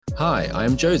Hi, I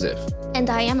am Joseph. And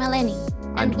I am Eleni.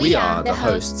 And we are the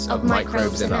hosts of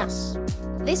Microbes in Us.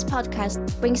 This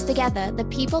podcast brings together the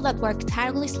people that work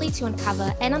tirelessly to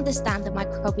uncover and understand the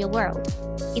microbial world,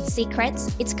 its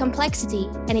secrets, its complexity,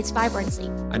 and its vibrancy.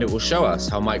 And it will show us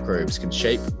how microbes can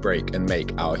shape, break, and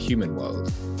make our human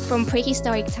world. From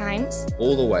prehistoric times,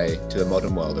 all the way to the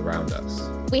modern world around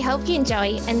us. We hope you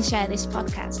enjoy and share this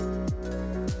podcast.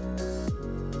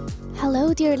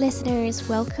 Hello, dear listeners.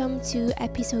 Welcome to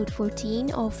episode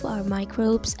 14 of our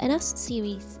Microbes and Us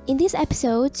series. In this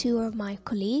episode, two of my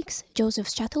colleagues, Joseph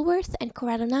Shuttleworth and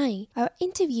Corrado and I, are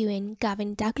interviewing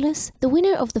Gavin Douglas, the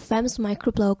winner of the famous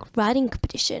microblog writing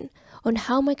competition, on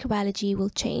how microbiology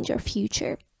will change our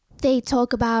future. They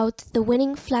talk about the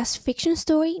winning flash fiction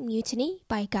story, Mutiny,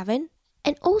 by Gavin,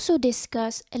 and also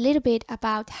discuss a little bit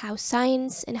about how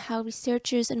science and how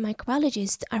researchers and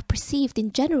microbiologists are perceived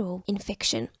in general in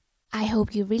fiction. I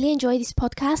hope you really enjoy this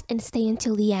podcast and stay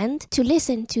until the end to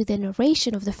listen to the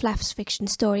narration of the flash fiction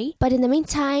story. But in the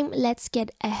meantime, let's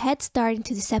get a head start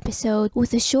into this episode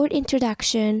with a short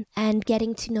introduction and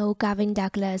getting to know Gavin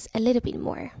Douglas a little bit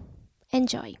more.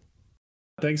 Enjoy.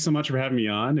 Thanks so much for having me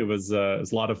on. It was a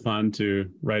lot of fun to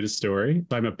write a story.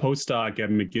 I'm a postdoc at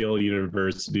McGill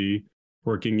University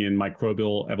working in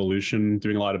microbial evolution,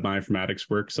 doing a lot of bioinformatics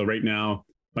work. So right now,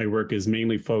 my work is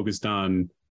mainly focused on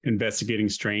investigating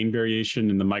strain variation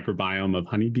in the microbiome of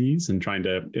honeybees and trying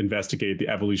to investigate the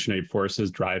evolutionary forces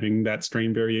driving that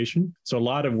strain variation. So a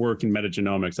lot of work in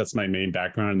metagenomics, that's my main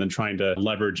background, and then trying to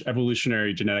leverage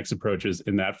evolutionary genetics approaches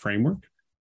in that framework.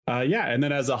 And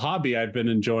then as a hobby, I've been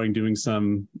enjoying doing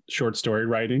some short story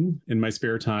writing in my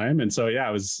spare time. And so, I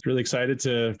was really excited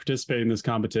to participate in this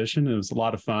competition. It was a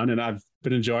lot of fun, and I've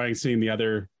been enjoying seeing the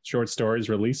other short stories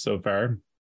released so far.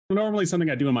 Normally something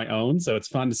I do on my own, so it's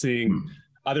fun to seeing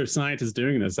other scientists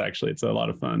doing this. Actually, it's a lot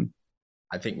of fun.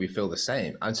 I think we feel the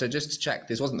same. And so just to check,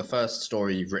 this wasn't the first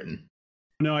story you've written.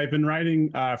 No, I've been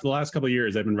writing for the last couple of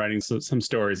years. I've been writing some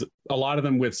stories, a lot of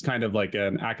them with kind of like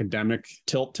an academic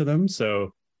tilt to them.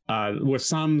 So with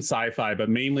some sci-fi, but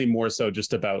mainly more so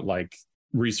just about like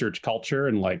research culture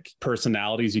and like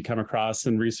personalities you come across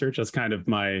in research.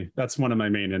 That's one of my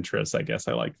main interests, I guess.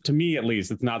 To me, at least,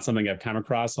 it's not something I've come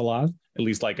across a lot, at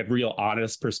least like a real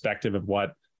honest perspective of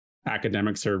what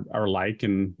academics are like,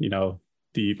 and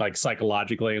the like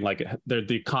psychologically, like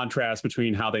the contrast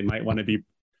between how they might want to be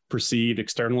perceived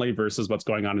externally versus what's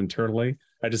going on internally.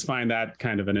 I just find that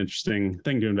kind of an interesting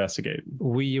thing to investigate.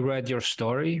 We read your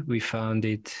story. We found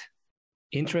it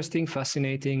interesting,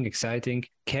 fascinating, exciting.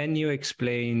 Can you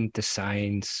explain the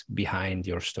science behind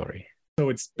your story? So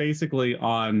it's basically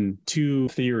on two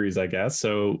theories, I guess.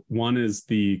 So one is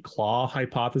the CLAW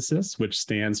hypothesis, which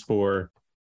stands for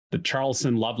the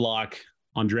Charlson, Lovelock,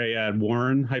 Andrea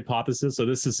Warren hypothesis. So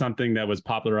this is something that was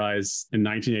popularized in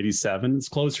 1987. It's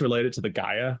closely related to the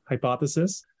Gaia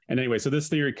hypothesis. And anyway, so this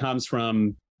theory comes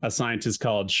from a scientist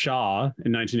called Shaw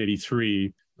in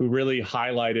 1983, who really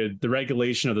highlighted the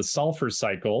regulation of the sulfur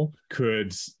cycle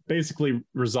could basically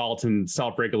result in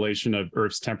self-regulation of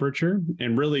Earth's temperature.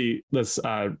 And really this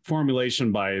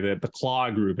formulation by the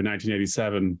CLAW group in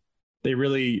 1987, they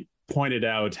really pointed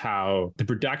out how the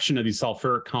production of these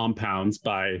sulfuric compounds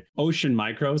by ocean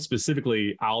microbes,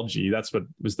 specifically algae, that's what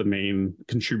was the main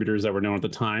contributors that were known at the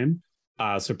time.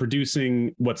 So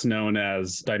producing what's known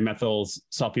as dimethyl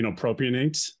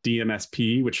sulfonylpropionate,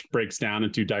 DMSP, which breaks down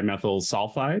into dimethyl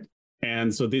sulfide.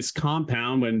 And so this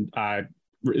compound, when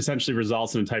essentially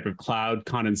results in a type of cloud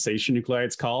condensation nuclei,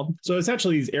 it's called. So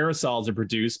essentially these aerosols are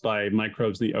produced by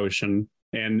microbes in the ocean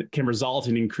and can result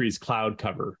in increased cloud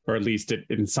cover, or at least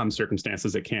in some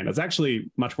circumstances it can. It's actually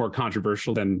much more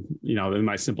controversial than, in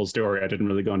my simple story. I didn't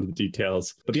really go into the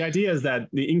details. But the idea is that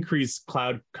the increased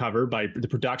cloud cover by the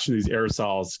production of these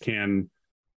aerosols can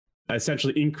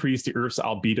essentially increase the Earth's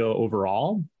albedo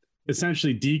overall,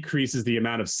 essentially decreases the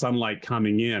amount of sunlight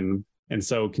coming in, and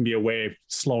so it can be a way of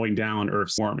slowing down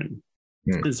Earth's warming.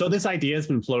 And so this idea has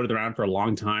been floated around for a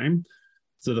long time.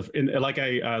 So like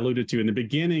I alluded to in the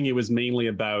beginning, it was mainly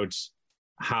about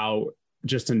how,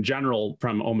 just in general,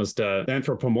 from almost an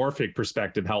anthropomorphic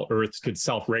perspective, how Earth could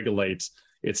self-regulate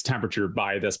its temperature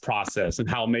by this process, and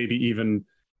how maybe even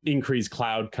increased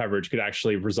cloud coverage could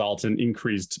actually result in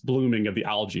increased blooming of the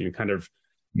algae and kind of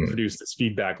produce this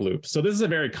feedback loop. So this is a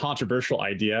very controversial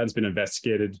idea. It's been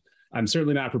investigated. I'm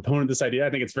certainly not a proponent of this idea. I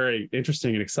think it's very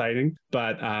interesting and exciting,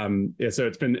 but so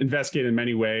it's been investigated in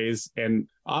many ways. And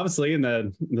obviously in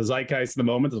the zeitgeist at the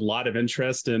moment, there's a lot of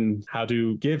interest in how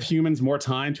to give humans more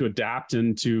time to adapt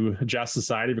and to adjust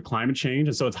society to climate change.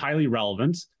 And so it's highly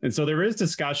relevant. And so there is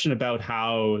discussion about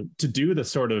how to do the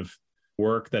sort of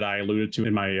work that I alluded to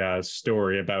in my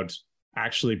story about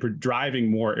actually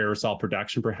driving more aerosol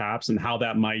production, perhaps, and how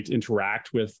that might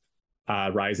interact with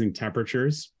rising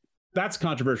temperatures. That's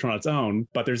controversial on its own,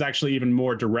 but there's actually even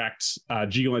more direct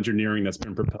geoengineering that's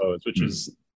been proposed, which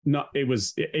is it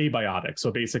was abiotic. So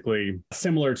basically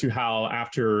similar to how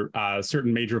after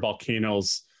certain major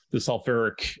volcanoes, the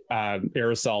sulfuric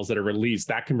aerosols that are released,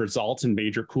 that can result in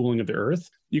major cooling of the earth.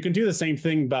 You can do the same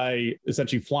thing by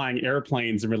essentially flying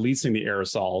airplanes and releasing the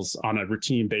aerosols on a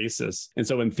routine basis. And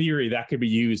so in theory, that could be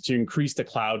used to increase the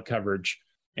cloud coverage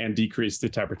and decrease the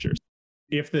temperatures.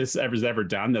 If this is ever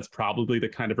done, that's probably the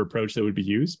kind of approach that would be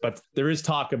used. But there is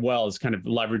talk of wells kind of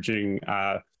leveraging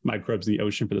microbes in the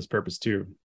ocean for this purpose too.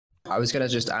 I was going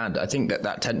to just add, I think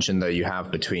that tension, though, you have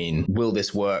between will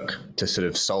this work to sort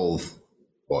of solve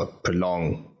or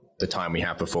prolong the time we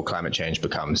have before climate change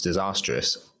becomes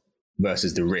disastrous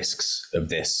versus the risks of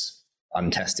this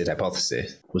untested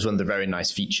hypothesis was one of the very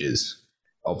nice features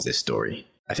of this story.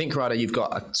 I think, Corrado, you've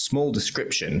got a small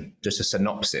description, just a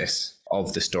synopsis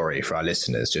of the story for our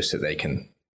listeners, just so they can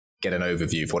get an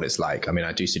overview of what it's like. I mean,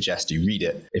 I do suggest you read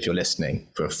it if you're listening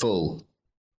for a full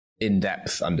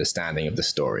in-depth understanding of the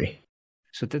story.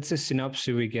 So that's a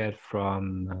synopsis we get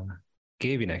from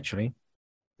Gavin, actually.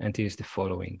 And it is the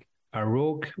following. A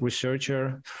rogue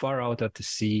researcher far out at the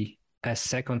sea has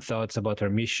second thoughts about her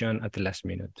mission at the last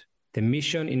minute. The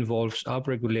mission involves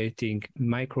upregulating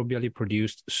microbially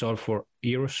produced sulfur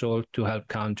aerosol to help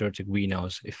counter the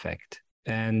greenhouse effect.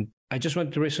 And I just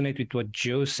want to resonate with what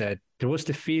Joe said. There was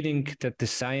the feeling that the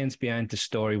science behind the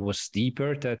story was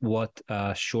deeper than what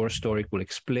a short story could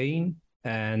explain.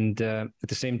 And at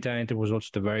the same time, there was also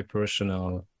the very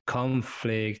personal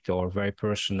conflict or very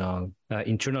personal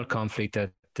internal conflict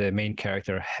that the main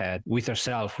character had with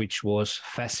herself, which was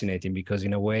fascinating because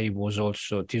in a way this was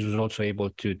also able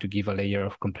to give a layer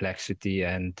of complexity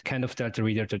and kind of tell the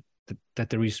reader that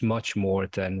there is much more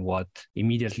than what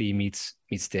immediately meets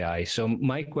the eye. So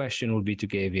my question would be to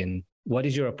Gavin, what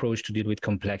is your approach to deal with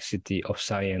complexity of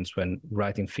science when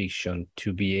writing fiction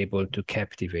to be able to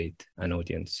captivate an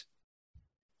audience?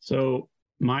 So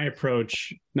my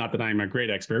approach, not that I'm a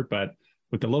great expert, but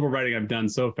with the little writing I've done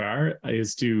so far,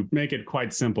 is to make it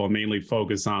quite simple, mainly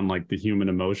focus on like the human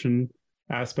emotion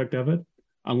aspect of it,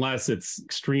 unless it's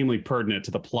extremely pertinent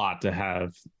to the plot to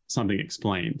have something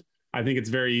explained. I think it's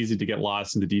very easy to get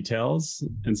lost in the details.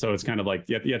 And so it's kind of like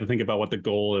you have to think about what the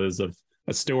goal is of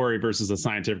a story versus a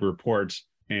scientific report.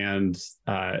 And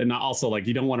also like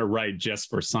you don't want to write just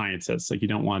for scientists. Like you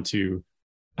don't want to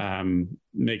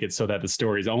make it so that the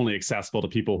story is only accessible to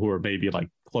people who are maybe like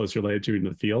close related to in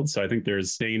the field. So I think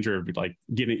there's danger of like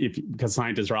because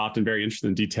scientists are often very interested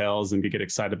in details and get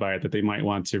excited by it, that they might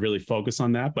want to really focus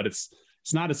on that. But it's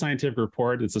not a scientific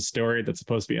report. It's a story that's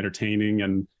supposed to be entertaining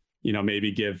and,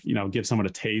 maybe give someone a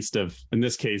taste of, in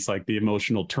this case, like the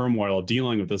emotional turmoil of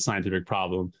dealing with a scientific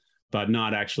problem, but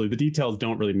not actually, the details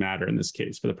don't really matter in this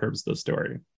case for the purpose of the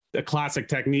story. A classic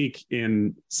technique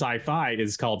in sci-fi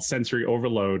is called sensory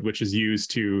overload, which is used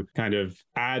to kind of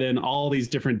add in all these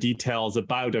different details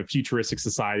about a futuristic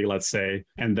society, let's say,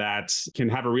 and that can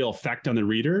have a real effect on the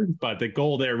reader. But the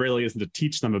goal there really isn't to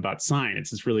teach them about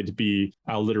science. It's really to be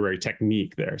a literary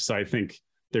technique there. So I think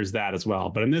there's that as well.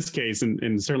 But in this case,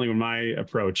 and certainly when my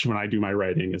approach, when I do my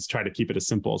writing, is try to keep it as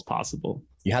simple as possible.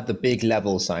 You had the big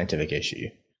level scientific issue,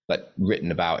 but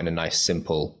written about in a nice,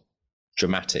 simple,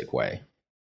 dramatic way,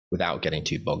 without getting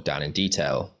too bogged down in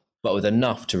detail, but with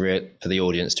enough for the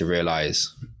audience to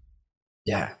realize,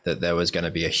 that there was going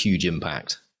to be a huge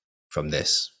impact from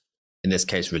this, in this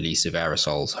case, release of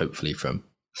aerosols, hopefully from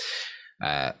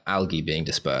algae being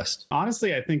dispersed.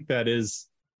 Honestly, I think that is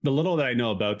the little that I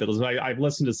know about that. I've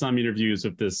listened to some interviews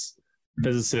with this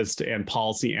physicist and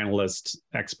policy analyst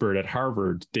expert at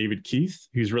Harvard, David Keith,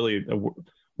 who's really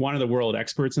one of the world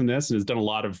experts in this and has done a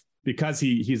lot of, because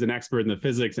he's an expert in the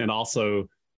physics and also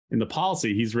in the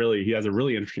policy, he has a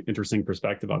really interesting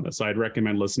perspective on this. So I'd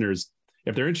recommend listeners,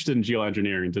 if they're interested in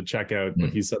geoengineering, to check out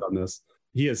what he said on this.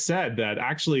 He has said that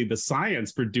actually the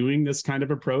science for doing this kind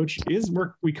of approach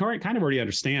we kind of already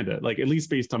understand it, like at least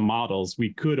based on models,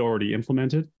 we could already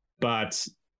implement it. But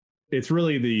it's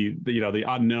really the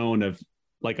unknown of,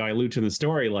 like I allude to in the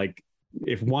story, like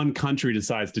if one country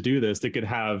decides to do this, they could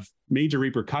have major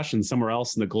repercussions somewhere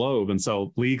else in the globe. And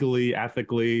so legally,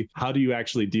 ethically, how do you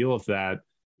actually deal with that?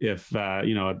 If a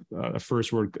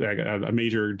first world, a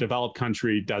major developed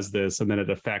country does this, and then it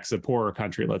affects a poorer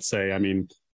country, let's say, I mean,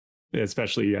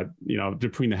 especially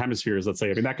between the hemispheres, let's say,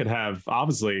 I mean, that could have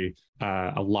obviously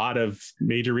a lot of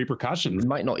major repercussions. It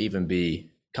might not even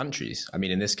be countries. I mean,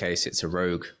 in this case, it's a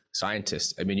rogue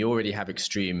scientist. I mean, you already have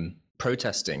extreme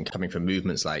protesting coming from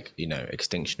movements like,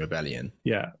 Extinction Rebellion.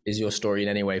 Yeah. Is your story in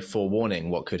any way forewarning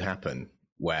what could happen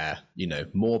where,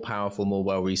 more powerful, more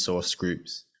well-resourced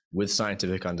groups with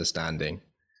scientific understanding,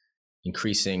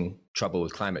 increasing trouble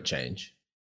with climate change,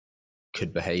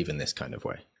 could behave in this kind of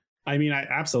way? I mean,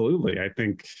 absolutely. I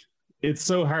think it's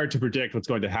so hard to predict what's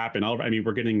going to happen. I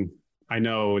mean, I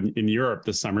know in Europe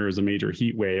this summer was a major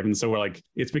heat wave. And so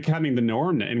it's becoming the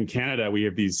norm. In Canada, we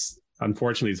have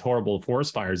unfortunately, these horrible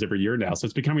forest fires every year now. So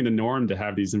it's becoming the norm to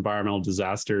have these environmental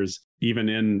disasters, even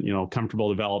in, comfortable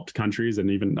developed countries. And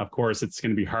even, of course, it's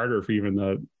going to be harder for even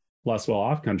the less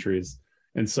well-off countries.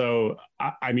 And so,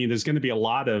 I mean, there's going to be a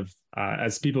lot of,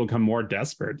 as people become more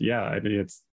desperate. Yeah. I mean,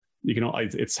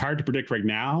 it's hard to predict right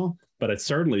now, but it's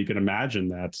certainly, you can imagine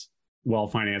that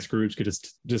well-financed groups could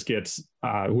just get,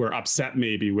 who are upset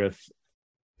maybe with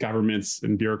governments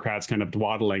and bureaucrats kind of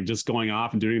dawdling, just going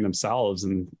off and doing it themselves.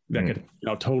 And that could,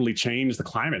 totally change the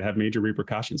climate, have major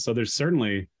repercussions. So there's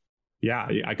certainly,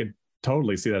 I could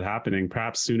totally see that happening,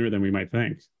 perhaps sooner than we might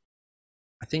think.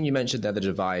 I think you mentioned there the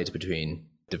divide between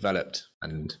developed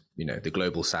and, the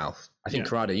global South. I think,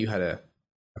 Corrado, you had a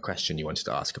question you wanted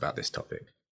to ask about this topic.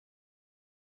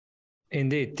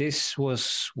 Indeed, this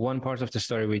was one part of the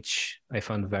story which I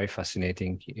found very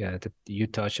fascinating, that you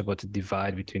touched about the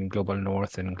divide between global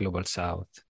North and global South.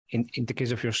 In the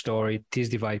case of your story, this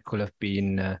divide could have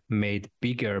been made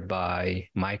bigger by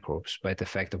microbes, by the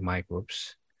effect of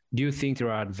microbes. Do you think there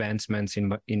are advancements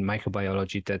in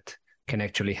microbiology that can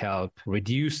actually help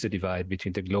reduce the divide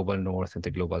between the global North and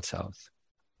the global South?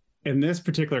 In this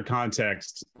particular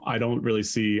context, I don't really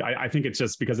see, I think it's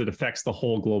just because it affects the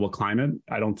whole global climate.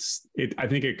 I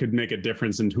think it could make a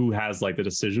difference in who has the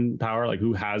decision power,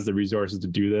 who has the resources to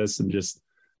do this. And just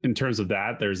in terms of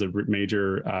that, there's a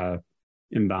major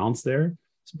imbalance there.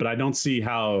 But I don't see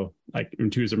how,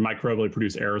 in terms of microbially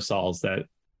produced aerosols, that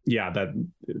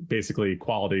basically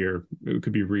quality or it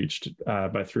could be reached by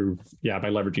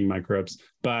leveraging microbes.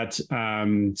 But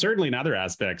certainly in other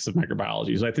aspects of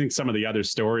microbiology. So I think some of the other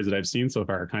stories that I've seen so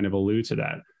far kind of allude to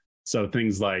that. So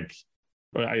things like,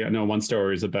 I know one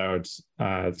story is about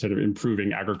sort of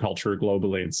improving agriculture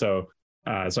globally. And so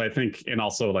I think, and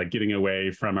also getting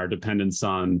away from our dependence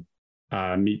on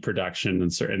meat production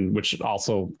and which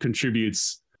also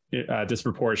contributes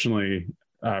disproportionately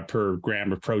per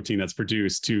gram of protein that's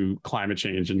produced to climate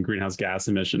change and greenhouse gas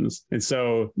emissions. And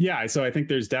so, so I think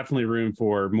there's definitely room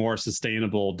for more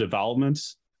sustainable development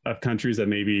of countries that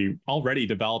may be already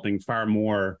developing far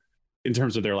more in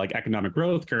terms of their economic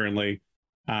growth currently.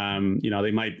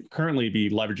 They might currently be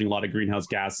leveraging a lot of greenhouse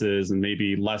gases and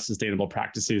maybe less sustainable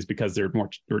practices because they're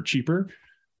cheaper.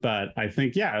 But I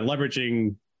think,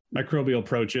 leveraging microbial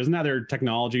approaches and other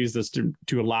technologies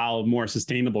to allow more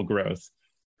sustainable growth.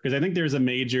 Because I think there's a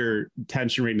major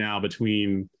tension right now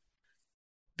between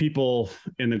people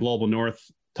in the global North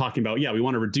talking about, we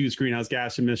want to reduce greenhouse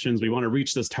gas emissions, we want to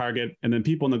reach this target. And then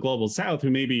people in the global South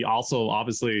who maybe also,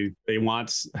 obviously, they want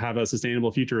to have a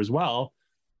sustainable future as well,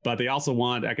 but they also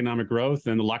want economic growth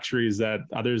and the luxuries that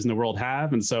others in the world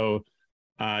have. And so,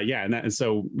 and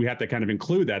so we have to kind of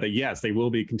include that yes, they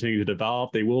will be continuing to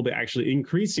develop, they will be actually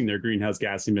increasing their greenhouse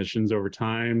gas emissions over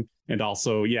time. And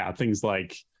also, things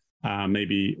like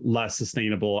maybe less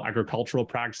sustainable agricultural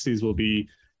practices will be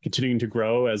continuing to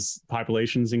grow as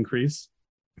populations increase.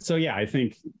 So I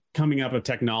think coming up with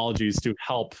technologies to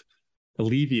help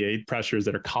alleviate pressures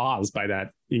that are caused by that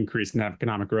increase in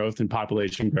economic growth and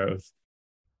population growth.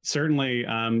 Certainly,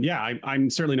 I'm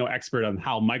certainly no expert on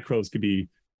how microbes could be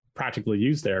practically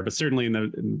used there, but certainly in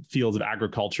the fields of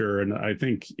agriculture and I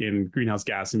think in greenhouse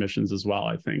gas emissions as well,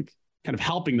 I think kind of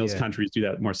helping those countries do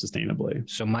that more sustainably.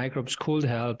 So microbes could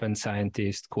help and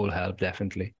scientists could help,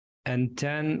 definitely. And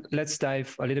then let's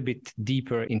dive a little bit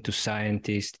deeper into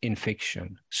scientists in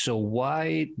fiction. So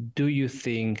why do you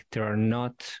think there are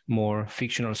not more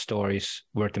fictional stories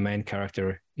where the main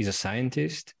character is a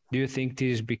scientist? Do you think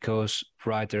this is because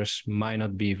writers might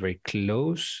not be very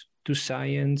close to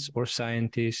science or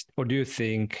scientists? Or do you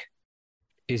think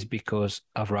it's because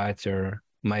a writer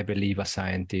might believe a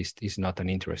scientist is not an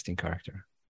interesting character?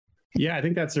 Yeah, I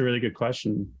think that's a really good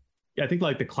question. I think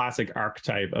the classic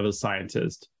archetype of a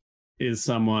scientist is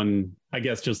someone, I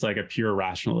guess, just a pure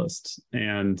rationalist.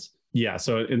 And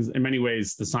so in many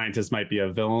ways, the scientist might be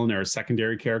a villain or a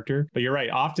secondary character, but you're right.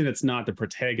 Often it's not the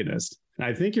protagonist. And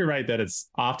I think you're right that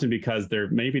it's often because they're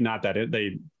maybe not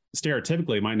they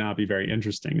stereotypically might not be very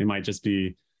interesting. They might just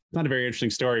be not a very interesting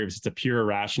story if it's a pure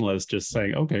rationalist just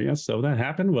saying, okay, yes, so that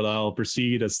happened. Well, I'll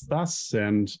proceed as thus.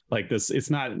 And this,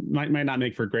 might not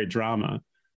make for great drama.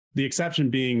 The exception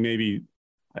being maybe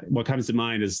what comes to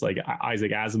mind is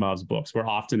Isaac Asimov's books, where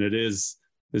often it is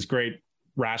this great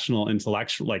rational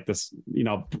intellectual, like this,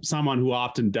 someone who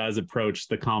often does approach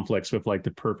the conflicts with like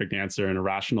the perfect answer and a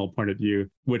rational point of view,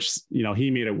 which,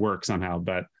 he made it work somehow.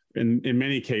 But in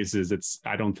many cases,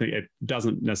 I don't think it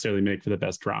doesn't necessarily make for the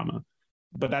best drama.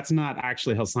 But that's not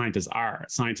actually how scientists are.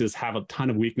 Scientists have a ton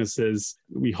of weaknesses.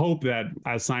 We hope that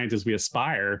as scientists, we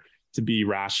aspire to be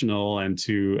rational and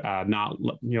to not,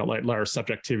 let our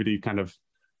subjectivity kind of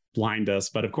blind us.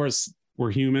 But of course,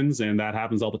 we're humans and that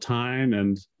happens all the time.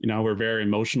 And, we're very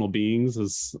emotional beings,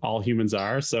 as all humans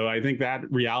are. So I think that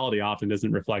reality often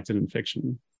isn't reflected in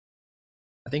fiction.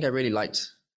 I think I really liked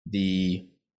the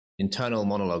internal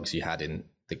monologues you had in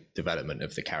the development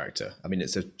of the character. I mean,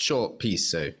 it's a short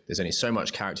piece, so there's only so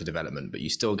much character development, but you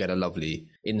still get a lovely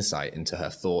insight into her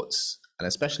thoughts, and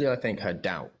especially, I think, her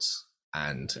doubts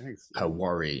and her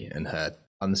worry and her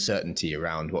uncertainty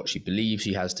around what she believes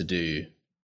she has to do,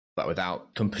 but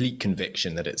without complete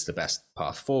conviction that it's the best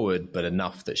path forward, but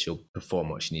enough that she'll perform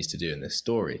what she needs to do in this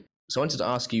story. So I wanted to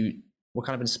ask you, what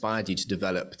kind of inspired you to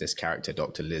develop this character,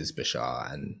 Dr. Liz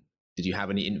Bashar? And did you have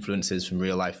any influences from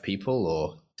real life people,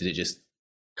 or did it just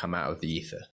come out of the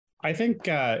ether? I think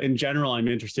in general, I'm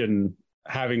interested in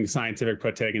having scientific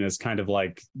protagonists kind of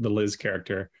like the Liz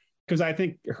character, because I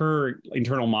think her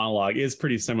internal monologue is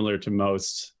pretty similar to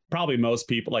probably most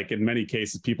people. Like in many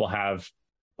cases, people have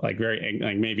like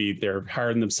maybe they're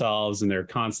hard on themselves and they're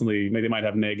constantly, maybe they might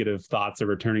have negative thoughts they're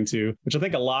returning to, which I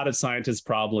think a lot of scientists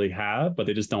probably have, but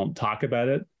they just don't talk about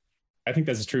it. I think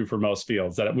this is true for most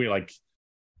fields, that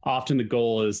often the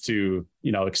goal is to,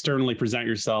 externally present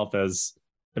yourself as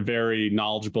a very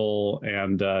knowledgeable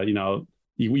and,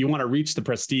 you want to reach the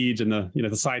prestige and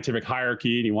the scientific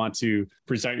hierarchy, and you want to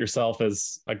present yourself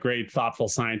as a great, thoughtful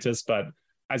scientist. But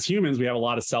as humans, we have a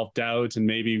lot of self-doubt, and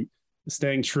maybe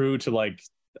staying true to like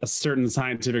a certain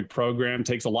scientific program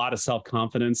takes a lot of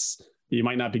self-confidence. You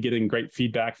might not be getting great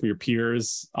feedback from your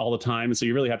peers all the time. And so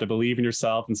you really have to believe in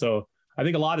yourself. And so I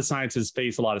think a lot of scientists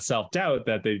face a lot of self-doubt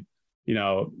that they,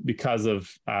 because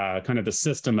of kind of the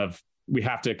system of, we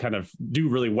have to kind of do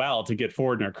really well to get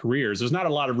forward in our careers. There's not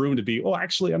a lot of room to be,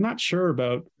 actually, I'm not sure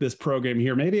about this program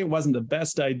here. Maybe it wasn't the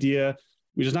best idea.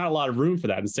 There's not a lot of room for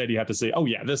that. Instead, you have to say,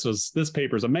 this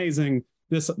paper is amazing.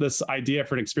 This idea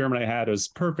for an experiment I had was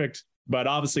perfect. But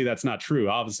obviously, that's not true.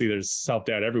 Obviously, there's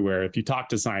self-doubt everywhere. If you talk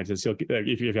to scientists,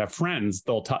 if you have friends,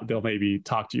 they'll maybe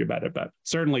talk to you about it. But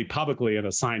certainly publicly in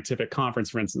a scientific conference,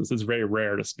 for instance, it's very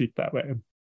rare to speak that way.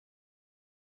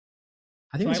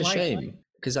 I think it's a shame.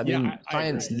 Because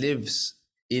science lives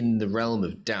in the realm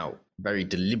of doubt very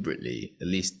deliberately, at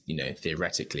least,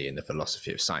 theoretically in the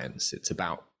philosophy of science. It's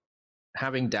about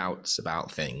having doubts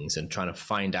about things and trying to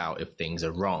find out if things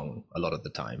are wrong a lot of the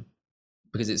time.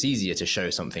 Because it's easier to show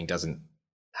something doesn't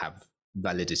have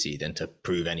validity than to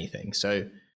prove anything. So,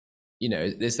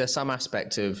 is there some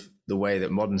aspect of the way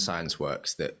that modern science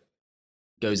works that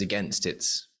goes against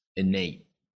its innate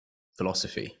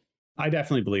philosophy? I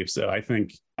definitely believe so. I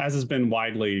think, as has been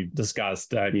widely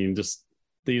discussed, just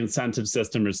the incentive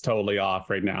system is totally off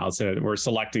right now. So we're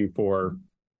selecting for,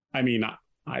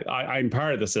 I'm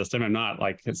part of the system.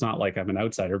 It's not like I'm an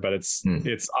outsider, but it's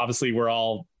obviously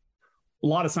a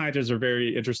lot of scientists are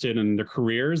very interested in their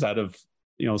careers out of,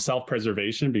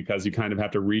 self-preservation, because you kind of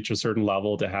have to reach a certain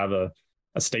level to have a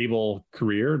stable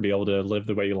career, be able to live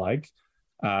the way you like.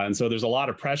 And so there's a lot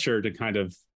of pressure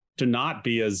to not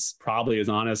be probably as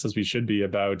honest as we should be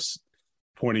about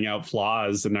pointing out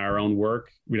flaws in our own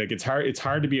work. It's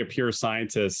hard to be a pure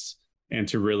scientist and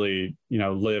to really,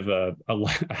 live a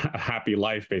happy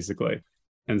life, basically.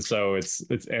 And so I think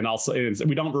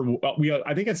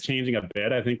it's changing a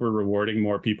bit. I think we're rewarding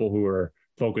more people who are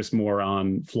focused more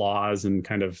on flaws, and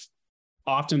kind of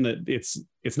often that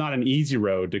it's not an easy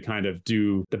road to kind of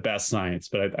do the best science,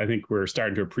 but I think we're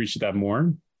starting to appreciate that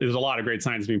more. There's a lot of great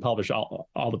science being published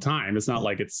all the time. It's not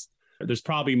like there's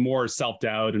probably more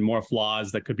self-doubt and more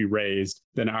flaws that could be raised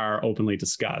than are openly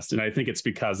discussed. And I think it's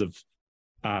because of,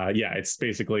 it's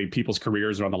basically people's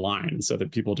careers are on the line, so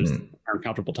that people just aren't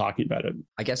comfortable talking about it.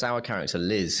 I guess our character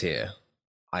Liz here,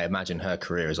 I imagine her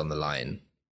career is on the line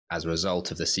as a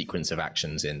result of the sequence of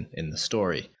actions in the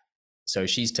story. So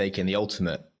she's taken the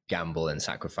ultimate gamble and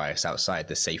sacrifice outside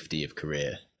the safety of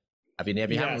career. If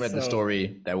you haven't read the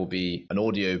story, there will be an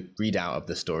audio readout of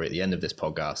the story at the end of this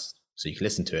podcast, so you can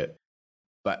listen to it.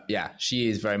 But yeah, she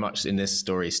is very much in this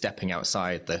story stepping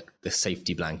outside the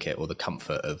safety blanket or the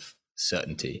comfort of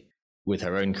certainty with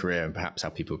her own career and perhaps how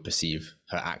people perceive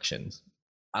her actions.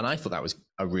 And I thought that was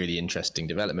a really interesting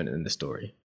development in the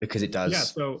story, because it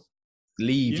does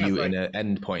leave you in an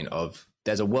end point of,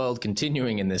 there's a world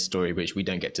continuing in this story which we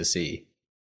don't get to see.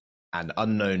 and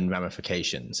unknown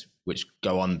ramifications which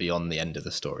go on beyond the end of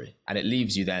the story. And it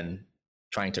leaves you then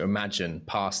trying to imagine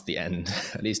past the end.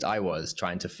 At least I was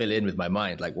trying to fill in with my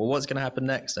mind, like, well, what's going to happen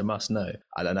next? I must know.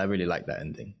 And I really like that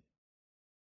ending.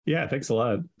 Yeah, thanks a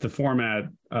lot. The format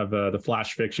of the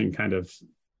flash fiction kind of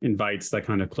invites that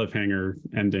kind of cliffhanger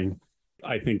ending.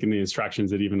 I think in the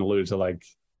instructions it even alluded to, like,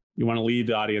 you want to leave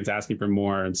the audience asking for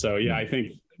more. And so, yeah, I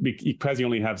think because you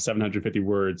only have 750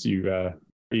 words,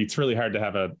 it's really hard to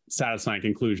have a satisfying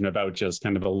conclusion about just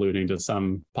kind of alluding to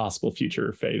some possible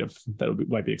future fate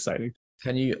might be exciting.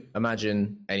 Can you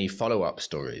imagine any follow-up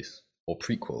stories or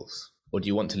prequels, or do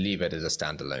you want to leave it as a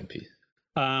standalone piece?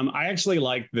 I actually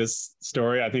like this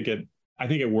story. I think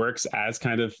it works as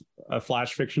kind of a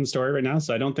flash fiction story right now.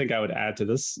 So I don't think I would add to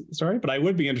this story, but I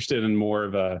would be interested in more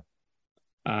of a,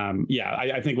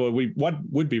 I think what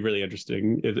would be really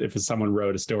interesting if someone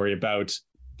wrote a story about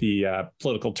the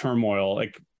political turmoil,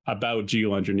 like about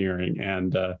geoengineering.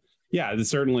 And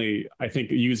certainly, I think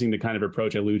using the kind of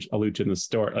approach I allude to in the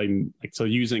story, like so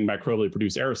using microbially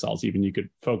produced aerosols, even you could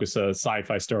focus a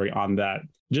sci-fi story on that,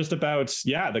 just about,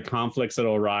 the conflicts that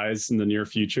will arise in the near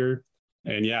future.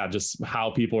 And just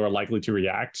how people are likely to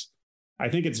react. I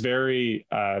think it's very,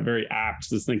 very apt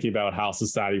just thinking about how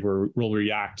society will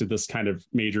react to this kind of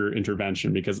major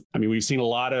intervention, because we've seen a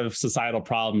lot of societal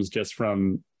problems just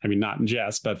from, not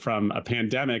just, but from a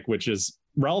pandemic, which is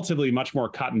relatively much more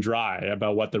cut and dry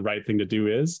about what the right thing to do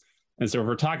is. And so if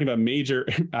we're talking about major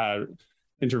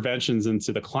interventions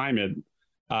into the climate,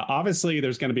 obviously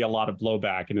there's going to be a lot of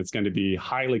blowback, and it's going to be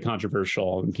highly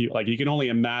controversial. And people, like, you can only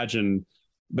imagine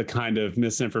the kind of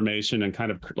misinformation and kind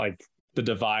of like the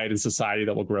divide in society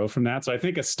that will grow from that. So I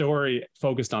think a story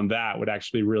focused on that would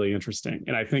actually be really interesting.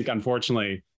 And I think,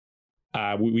 unfortunately,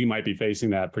 we might be facing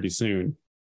that pretty soon.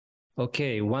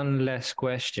 Okay, one last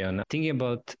question. Thinking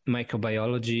about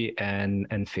microbiology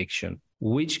and fiction,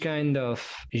 which kind of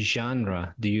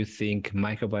genre do you think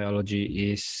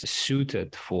microbiology is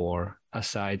suited for,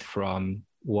 aside from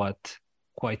what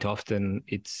quite often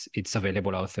it's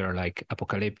available out there, like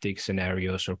apocalyptic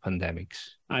scenarios or pandemics?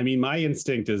 My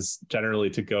instinct is generally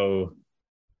to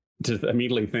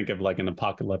immediately think of like an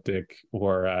apocalyptic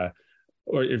or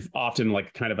if often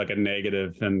like kind of like a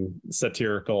negative and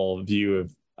satirical view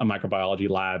of a microbiology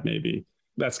lab. Maybe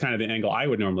that's kind of the angle I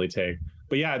would normally take.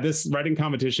 But this writing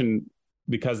competition,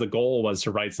 because the goal was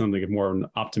to write something more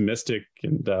optimistic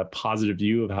and positive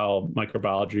view of how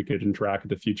microbiology could interact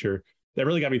with the future, that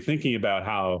really got me thinking about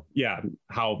how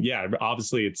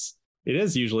obviously it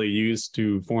is usually used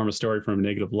to form a story from a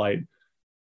negative light.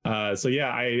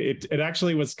 It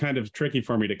actually was kind of tricky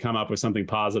for me to come up with something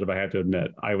positive. I have to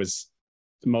admit,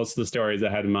 most of the stories I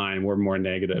had in mind were more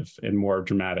negative and more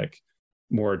dramatic,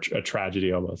 more a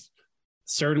tragedy almost.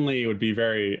 Certainly, it would be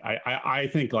I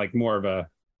think like more of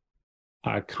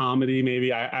a comedy.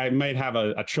 Maybe I might have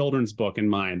a children's book in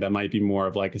mind that might be more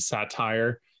of like a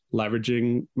satire,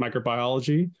 leveraging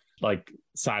microbiology, like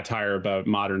satire about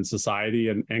modern society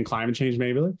and climate change,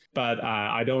 maybe. But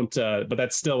I don't. But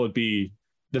that still would be,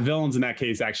 the villains in that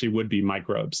case actually would be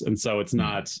microbes, and so it's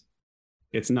not.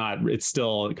 It's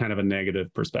still kind of a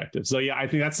negative perspective. So I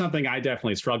think that's something I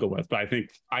definitely struggle with. But I think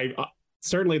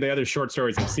certainly the other short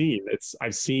stories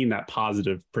I've seen that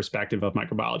positive perspective of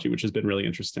microbiology, which has been really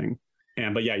interesting.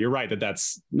 But you're right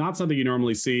that's not something you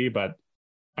normally see, but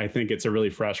I think it's a really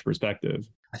fresh perspective.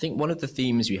 I think one of the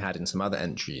themes you had in some other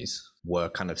entries were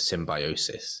kind of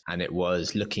symbiosis, and it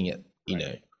was looking at,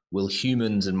 will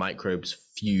humans and microbes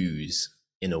fuse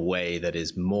in a way that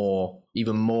is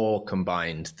even more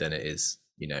combined than it is,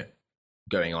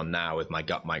 going on now with my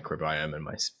gut microbiome and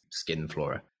my skin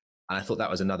flora. And I thought that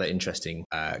was another interesting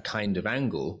kind of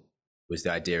angle, was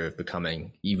the idea of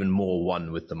becoming even more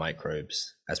one with the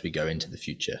microbes as we go into the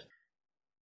future.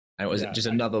 And it was just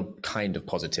another kind of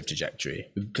positive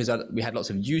trajectory, because we had lots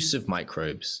of use of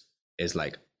microbes as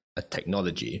like a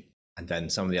technology. And then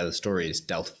some of the other stories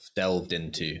delved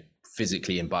into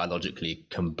physically and biologically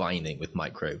combining with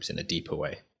microbes in a deeper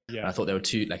way. Yeah. I thought there were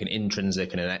two, like an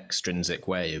intrinsic and an extrinsic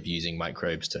way of using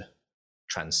microbes to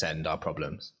transcend our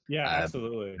problems. Yeah,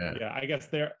 absolutely. Yeah, I guess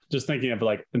they're just thinking of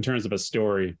like in terms of a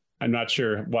story. I'm not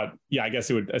sure what. Yeah, I guess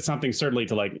it's something certainly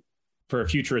to like for a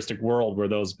futuristic world where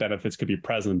those benefits could be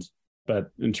present.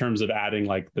 But in terms of adding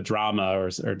like the drama or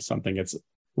something, it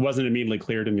wasn't immediately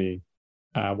clear to me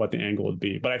what the angle would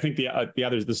be. But I think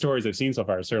the stories I've seen so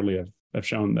far certainly have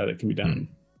shown that it can be done.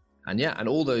 And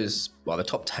all those, the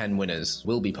top 10 winners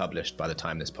will be published by the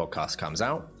time this podcast comes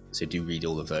out. So do read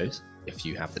all of those if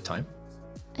you have the time.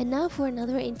 And now for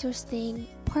another interesting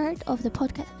part of the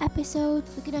podcast episode,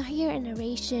 we're gonna hear a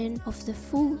narration of the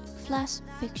full flash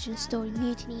fiction story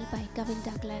Mutiny by Gavin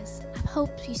Douglas. I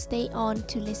hope you stay on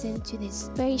to listen to this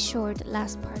very short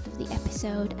last part of the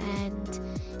episode, and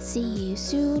see you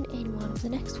soon in one of the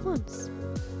next ones.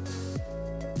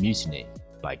 Mutiny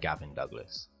by Gavin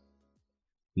Douglas.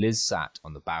 Liz sat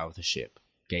on the bow of the ship,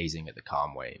 gazing at the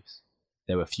calm waves.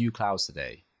 There were few clouds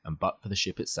today, and but for the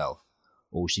ship itself,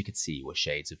 all she could see were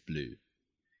shades of blue.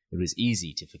 It was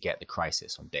easy to forget the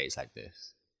crisis on days like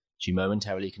this. She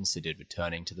momentarily considered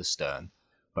returning to the stern,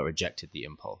 but rejected the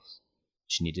impulse.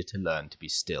 She needed to learn to be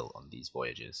still on these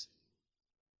voyages.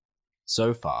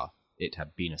 So far, it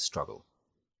had been a struggle.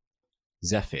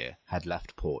 Zephyr had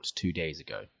left port 2 days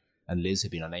ago, and Liz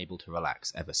had been unable to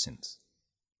relax ever since.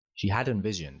 She had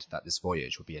envisioned that this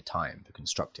voyage would be a time for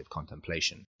constructive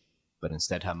contemplation, but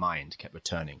instead her mind kept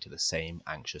returning to the same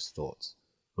anxious thoughts.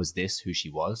 Was this who she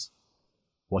was?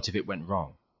 What if it went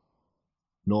wrong?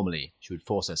 Normally, she would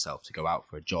force herself to go out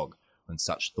for a jog when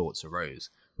such thoughts arose,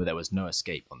 but there was no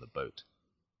escape on the boat.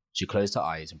 She closed her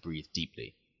eyes and breathed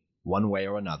deeply. One way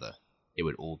or another, it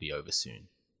would all be over soon.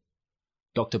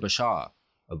 "Dr. Bashar,"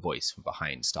 a voice from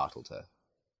behind startled her.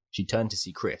 She turned to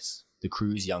see Chris, the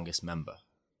crew's youngest member.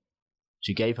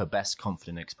 She gave her best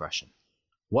confident expression.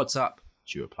 "What's up?"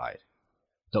 she replied.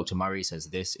 "Dr. Murray says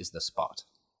this is the spot."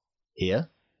 "Here?"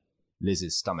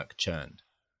 Liz's stomach churned.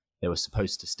 They were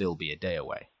supposed to still be a day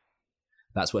away.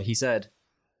 "That's what he said.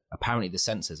 Apparently the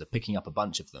sensors are picking up a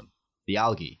bunch of them, the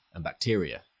algae and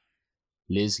bacteria."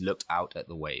 Liz looked out at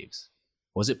the waves.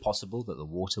 Was it possible that the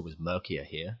water was murkier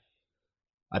here?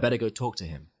 "I better go talk to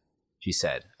him," she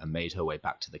said, and made her way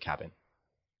back to the cabin.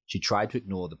 She tried to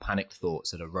ignore the panicked thoughts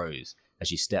that arose as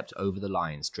she stepped over the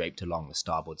lines draped along the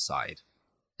starboard side.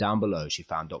 Down below she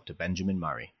found Dr. Benjamin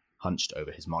Murray, hunched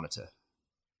over his monitor.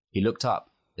 He looked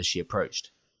up as she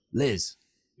approached. "Liz,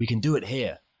 we can do it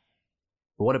here."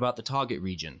 "But what about the target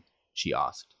region?" she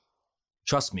asked.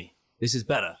 "Trust me, this is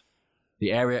better.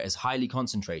 The area is highly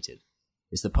concentrated.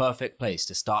 It's the perfect place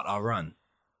to start our run."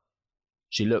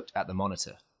 She looked at the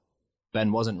monitor.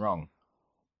 Ben wasn't wrong.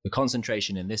 The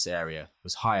concentration in this area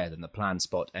was higher than the planned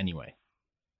spot anyway.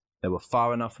 They were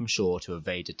far enough from shore to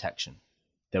evade detection.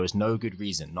 There was no good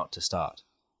reason not to start.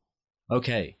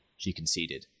 "Okay," she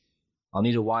conceded. "I'll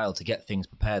need a while to get things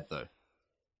prepared, though."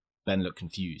 Ben looked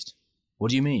confused. "What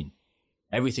do you mean?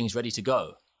 Everything's ready to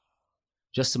go."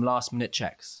 "Just some last-minute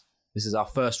checks. This is our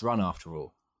first run, after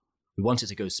all. We want it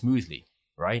to go smoothly,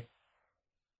 right?"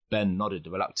 Ben nodded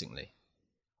reluctantly.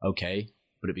 "Okay,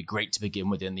 but it'd be great to begin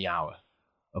within the hour."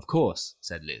 "Of course,"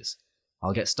 said Liz.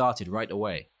 "I'll get started right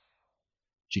away."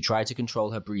 She tried to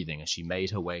control her breathing as she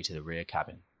made her way to the rear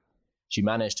cabin. She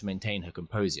managed to maintain her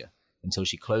composure until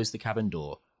she closed the cabin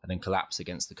door and then collapsed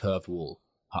against the curved wall,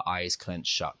 her eyes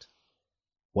clenched shut.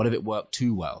 What if it worked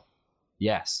too well?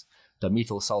 Yes,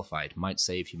 dimethyl sulfide might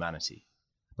save humanity.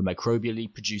 The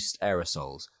microbially produced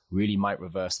aerosols really might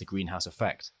reverse the greenhouse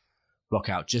effect, block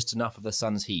out just enough of the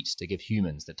sun's heat to give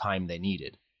humans the time they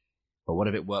needed. But what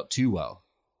if it worked too well?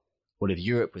 What if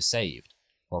Europe was saved,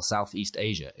 while Southeast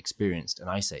Asia experienced an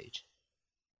ice age?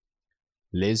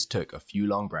 Liz took a few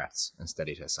long breaths and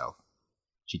steadied herself.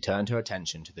 She turned her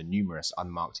attention to the numerous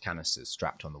unmarked canisters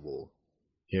strapped on the wall.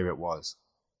 Here it was,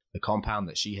 the compound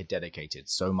that she had dedicated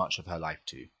so much of her life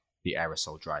to, the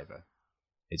aerosol driver.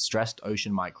 It stressed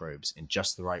ocean microbes in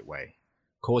just the right way,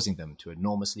 causing them to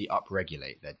enormously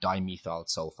upregulate their dimethyl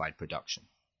sulfide production.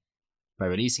 By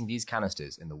releasing these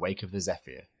canisters in the wake of the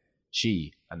Zephyr,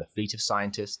 she and the fleet of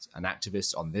scientists and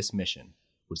activists on this mission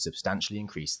would substantially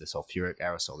increase the sulfuric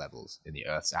aerosol levels in the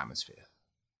Earth's atmosphere.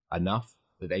 Enough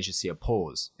that they should see a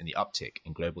pause in the uptick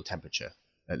in global temperature,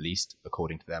 at least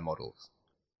according to their models.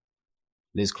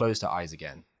 Liz closed her eyes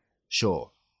again.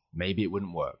 Sure, maybe it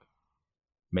wouldn't work.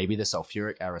 Maybe the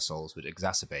sulfuric aerosols would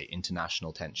exacerbate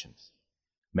international tensions.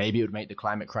 Maybe it would make the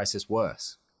climate crisis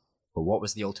worse. But what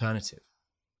was the alternative?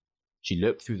 She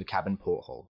looked through the cabin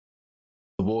porthole.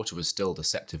 The water was still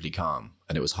deceptively calm,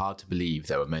 and it was hard to believe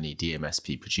there were many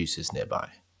DMSP producers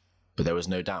nearby. But there was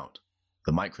no doubt.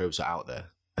 The microbes were out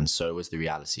there, and so was the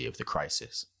reality of the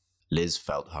crisis. Liz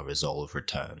felt her resolve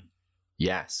return.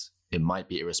 Yes, it might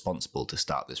be irresponsible to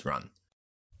start this run,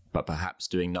 but perhaps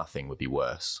doing nothing would be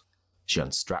worse. She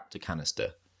unstrapped a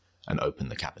canister and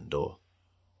opened the cabin door.